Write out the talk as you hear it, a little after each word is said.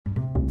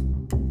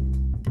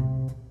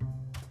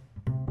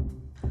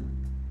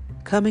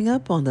Coming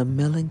up on the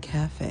Melon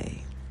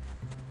Cafe.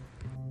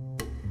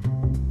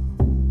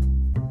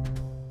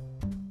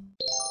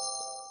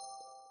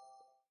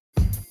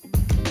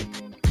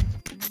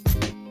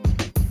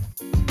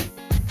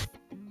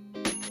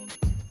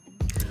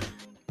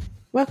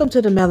 Welcome to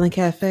the Melon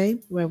Cafe,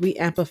 where we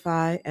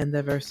amplify and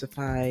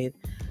diversify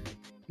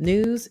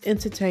news,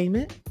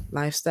 entertainment,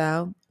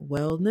 lifestyle,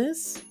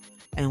 wellness,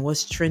 and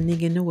what's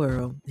trending in the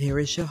world. Here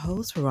is your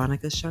host,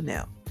 Veronica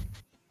Chanel.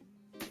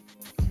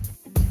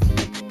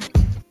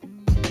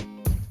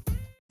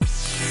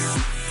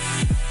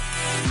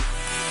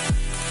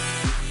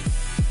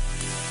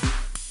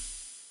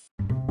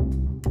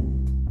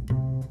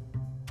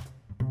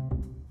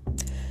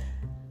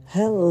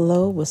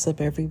 Hello, what's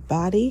up,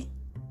 everybody?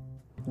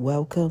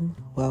 Welcome.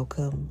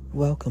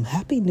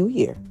 Happy New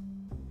Year.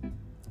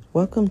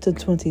 Welcome to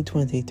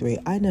 2023.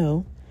 I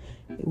know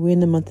we're in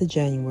the month of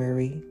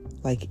January,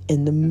 like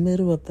in the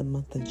middle of the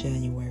month of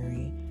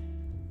January.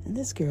 And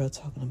this girl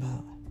talking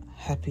about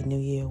Happy New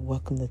Year,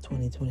 welcome to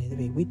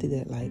 2023. We did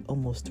that like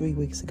almost 3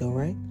 weeks ago,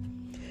 right?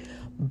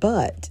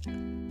 But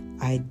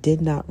I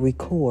did not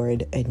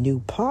record a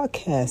new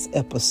podcast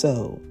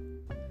episode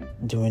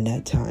during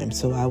that time.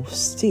 So I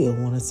still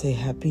want to say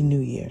Happy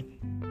New Year.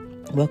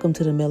 Welcome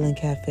to the Melon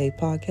Cafe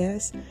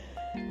podcast.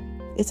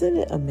 Isn't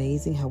it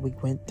amazing how we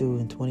went through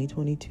in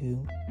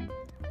 2022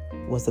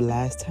 was the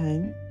last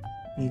time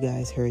you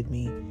guys heard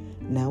me.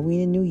 Now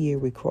we're in a new year.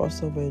 We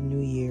cross over a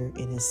new year,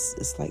 and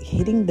it's like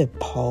hitting the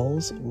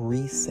pause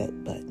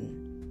reset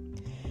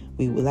button.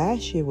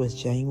 Last year was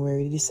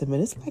January to December.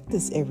 And it's like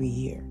this every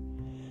year.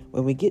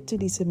 When we get to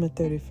December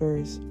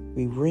 31st,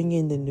 we ring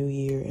in the new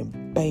year,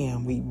 and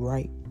bam, we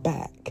right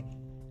back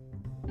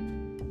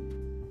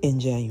in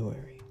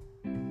January.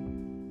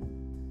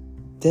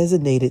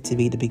 Designated to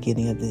be the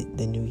beginning of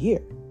the new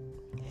year.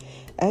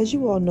 As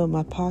you all know,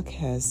 my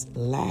podcast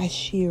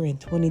last year in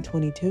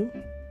 2022,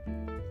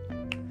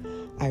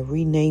 I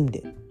renamed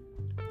it.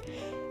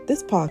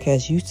 This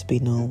podcast used to be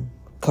known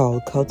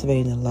called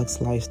Cultivating the Lux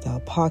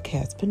Lifestyle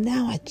Podcast, but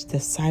now I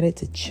decided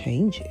to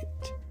change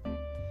it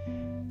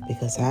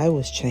because I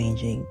was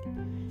changing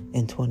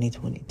in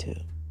 2022.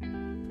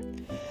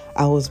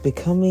 I was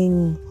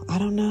becoming, I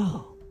don't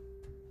know.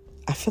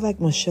 I feel like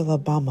Michelle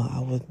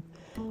Obama.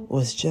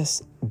 Was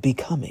just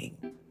becoming.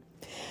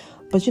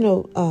 But since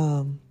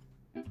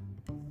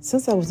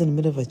I was in the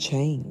middle of a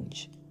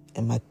change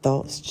and my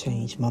thoughts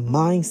changed, my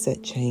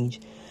mindset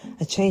changed,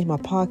 I changed my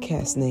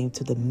podcast name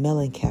to the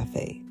Melon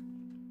Cafe.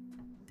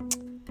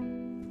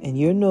 And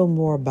you'll know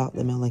more about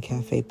the Melon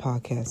Cafe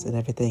podcast and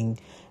everything,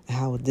 and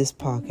how this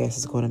podcast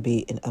is going to be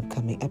in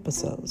upcoming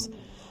episodes.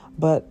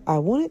 But I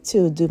wanted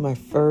to do my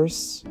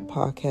first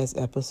podcast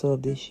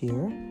episode this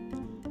year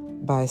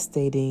by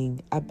stating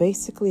I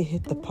basically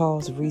hit the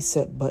pause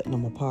reset button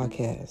on my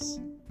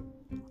podcast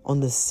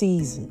on the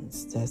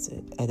seasons. That's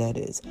it. That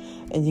is.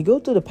 And you go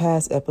through the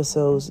past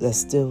episodes that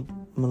still,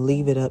 I'm going to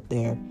leave it up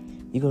there.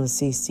 You're going to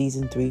see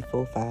season 3,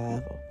 4,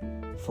 5,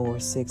 or 4,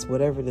 6,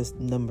 whatever the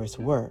numbers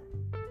were.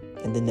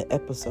 And then the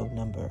episode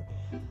number.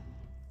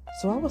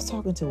 So I was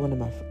talking to one of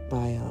my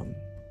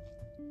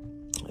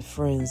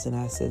friends, and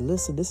I said,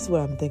 listen, this is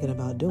what I'm thinking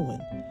about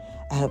doing.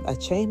 I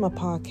changed my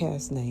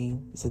podcast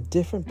name. It's a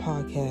different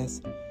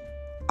podcast.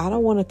 I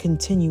don't want to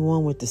continue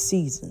on with the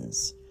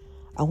seasons.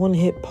 I want to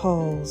hit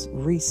pause,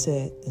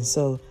 reset. And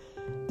so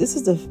this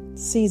is the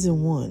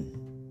season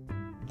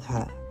 1.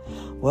 Hi.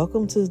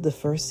 Welcome to the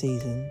first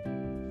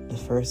season, the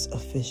first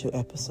official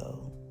episode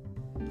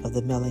of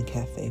the Melon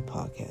Cafe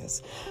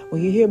podcast.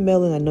 When you hear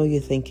Melon, I know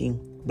you're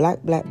thinking black.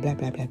 Like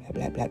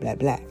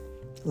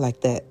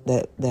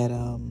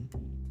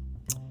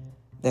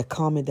that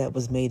comment that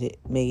was made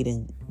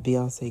in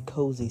Beyonce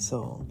Cozy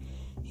song.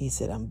 He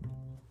said, I'm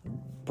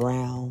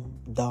brown,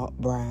 dark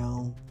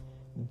brown,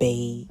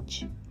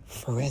 beige,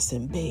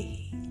 fluorescent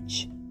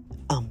beige.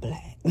 I'm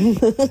black.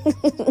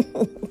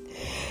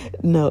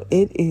 No,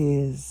 it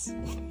is.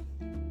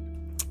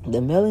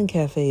 The Melon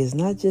Cafe is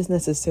not just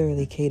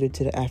necessarily catered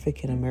to the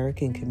African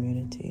American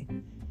community.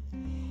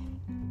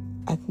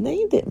 I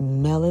named it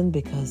Melon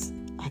because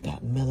I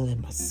got melon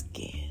in my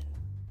skin.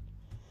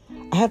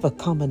 I have a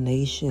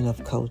combination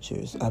of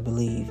cultures, I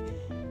believe,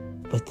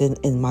 but then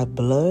in my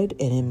blood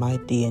and in my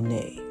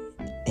DNA.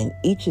 And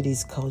each of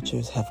these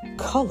cultures have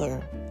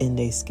color in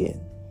their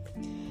skin.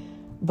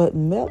 But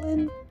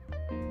melon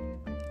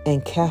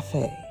and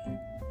cafe,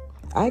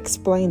 I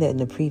explained that in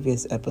the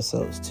previous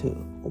episodes too,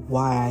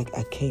 why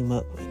I came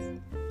up with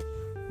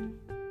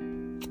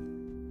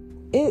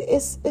it.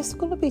 It's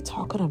going to be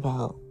talking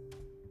about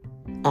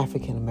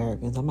African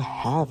Americans. I'm going to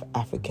have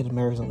African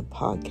Americans on the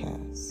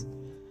podcast.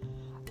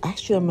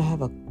 Actually, I'm going to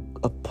have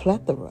a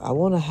plethora. I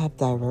want to have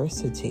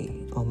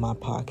diversity on my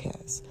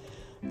podcast.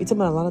 We're talking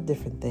about a lot of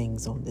different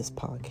things on this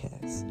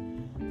podcast.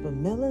 But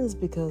melon is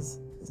because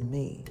it's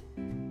me.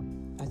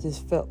 I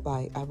just felt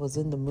like I was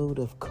in the mood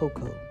of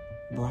cocoa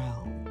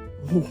brown.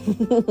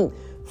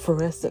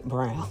 Fluorescent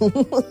brown.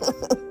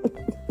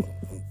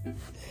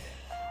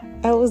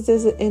 I was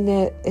just in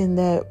that,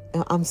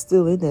 I'm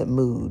still in that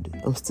mood.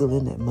 I'm still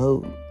in that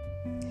mode.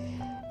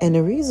 And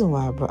the reason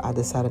why I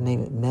decided to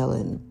name it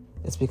Melon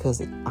is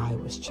because I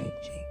was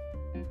changing.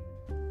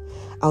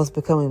 I was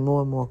becoming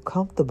more and more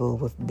comfortable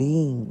with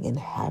being and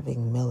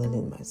having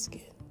melanin in my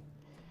skin.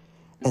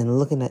 And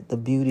looking at the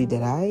beauty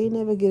that I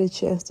never get a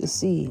chance to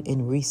see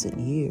in recent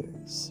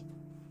years.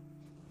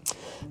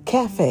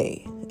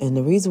 Cafe. And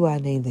the reason why I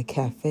named it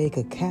Cafe,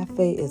 because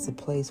cafe is a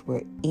place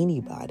where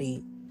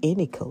anybody,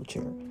 any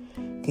culture,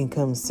 can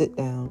come sit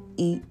down,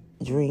 eat,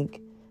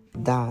 drink,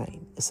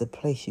 dine. It's a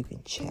place you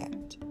can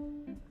chat.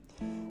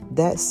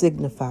 That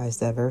signifies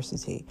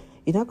diversity.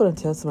 You're not going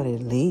to tell somebody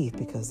to leave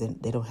because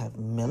they don't have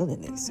melanin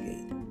in their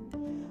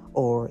skin.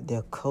 Or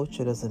their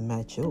culture doesn't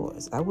match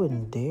yours. I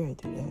wouldn't dare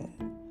do that.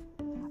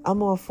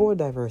 I'm all for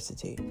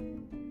diversity.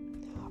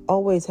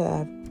 Always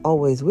have,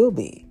 always will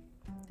be.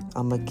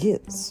 I'm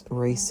against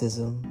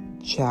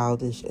racism,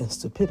 childish, and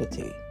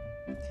stupidity.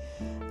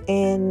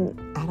 And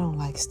I don't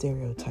like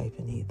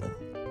stereotyping either.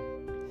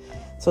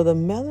 So the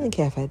Melanin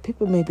Cafe,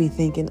 people may be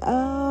thinking,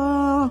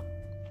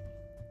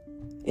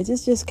 is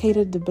this just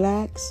catered to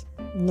blacks?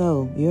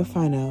 No, you'll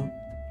find out.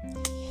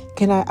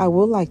 I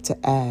would like to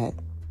add,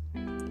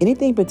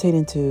 anything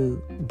pertaining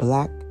to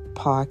black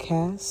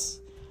podcasts,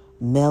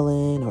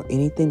 Melon, or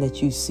anything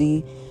that you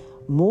see,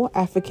 more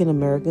African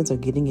Americans are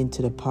getting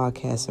into the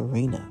podcast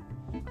arena.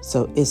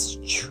 So it's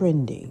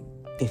trending,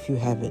 if you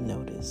haven't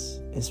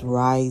noticed. It's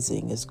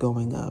rising, it's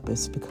going up,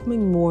 it's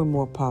becoming more and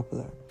more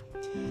popular.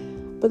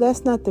 But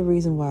that's not the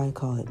reason why I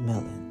call it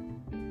Melon.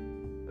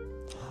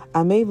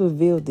 I may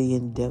reveal the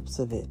in-depths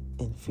of it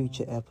in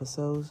future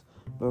episodes,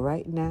 but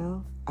right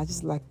now, I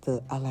like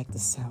the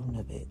sound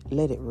of it.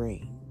 Let it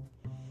ring.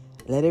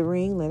 Let it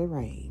ring, let it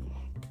rain.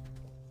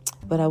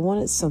 But I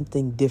wanted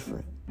something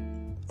different,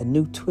 a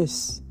new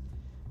twist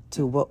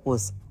to what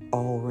was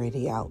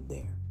already out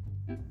there.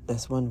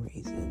 That's one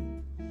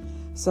reason.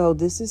 So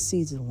this is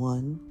season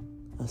 1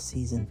 of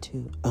season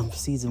 2.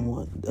 Season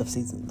 1 of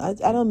season. I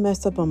done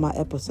messed up on my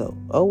episode.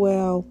 Oh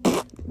well,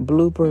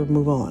 blooper,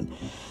 move on.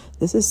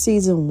 This is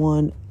season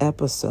 1,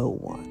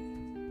 episode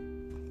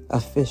 1.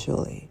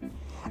 Officially.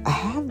 I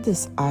have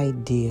this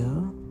idea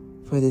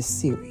for this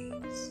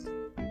series.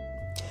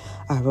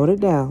 I wrote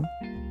it down.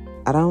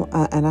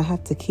 And I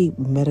have to keep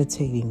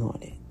meditating on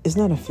it. It's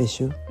not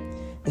official.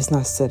 It's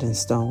not set in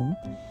stone,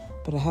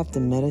 but I have to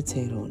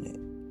meditate on it.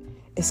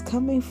 It's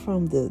coming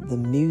from the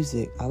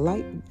music. I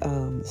like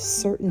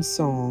certain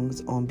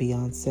songs on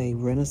Beyonce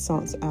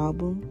Renaissance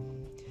album.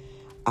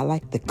 I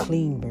like the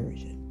clean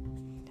version.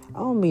 I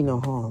don't mean no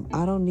harm.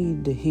 I don't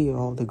need to hear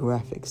all the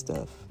graphic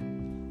stuff.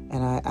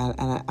 And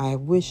I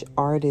wish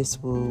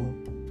artists will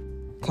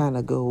kind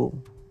of go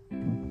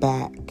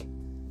back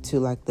to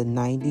like the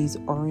 90s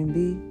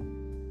R&B,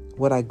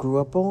 what I grew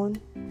up on,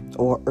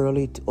 or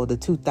the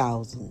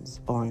 2000s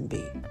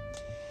R&B.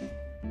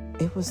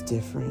 It was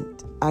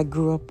different. I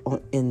grew up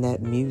in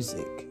that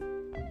music.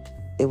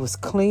 It was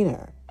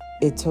cleaner.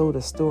 It told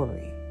a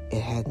story.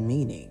 It had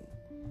meaning.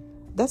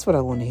 That's what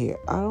I want to hear.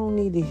 I don't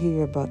need to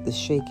hear about the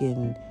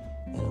shaking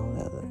and all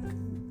that other.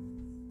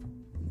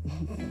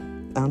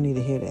 I don't need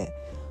to hear that.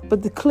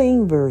 But the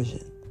clean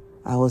version,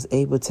 I was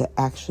able to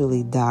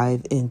actually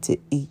dive into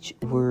each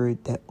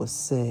word that was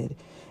said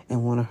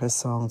in one of her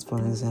songs, for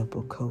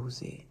example,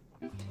 Cozy.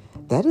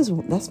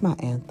 That's my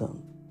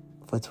anthem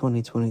for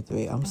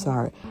 2023. I'm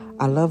sorry.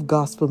 I love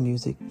gospel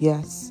music,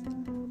 yes,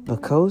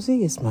 but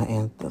Cozy is my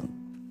anthem.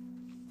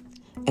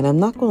 And I'm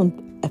not going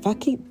to, if I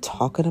keep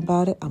talking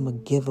about it, I'm going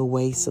to give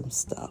away some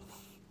stuff.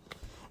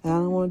 And I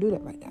don't want to do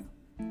that right now.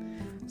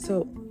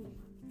 So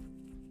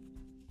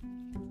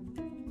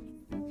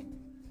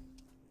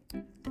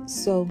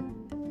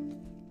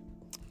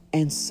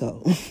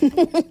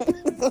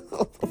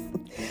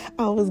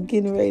I was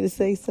getting ready to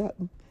say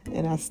something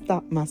and I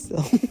stopped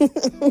myself.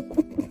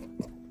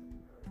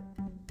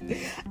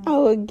 I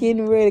was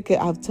getting ready,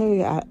 I'll tell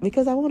you,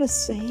 because I want to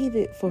save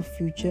it for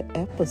future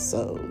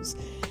episodes.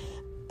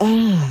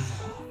 And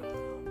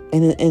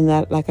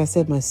that, like I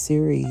said, my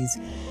series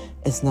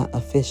is not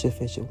official.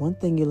 One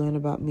thing you learn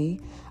about me,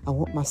 I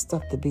want my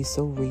stuff to be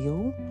so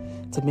real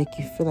to make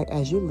you feel like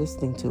as you're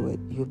listening to it,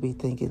 you'll be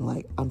thinking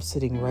like I'm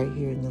sitting right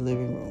here in the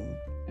living room.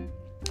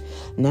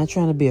 Not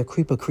trying to be a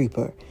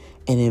creeper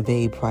and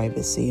invade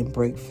privacy and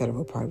break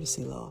federal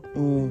privacy law.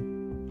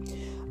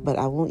 But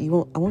I want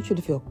you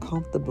to feel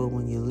comfortable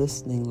when you're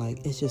listening,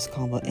 like it's just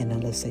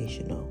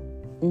conversational.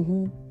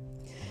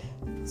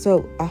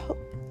 So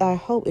I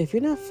hope if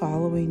you're not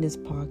following this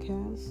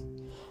podcast,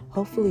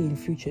 hopefully in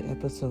future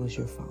episodes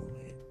you'll follow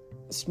it.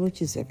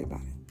 Smooches,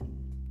 everybody.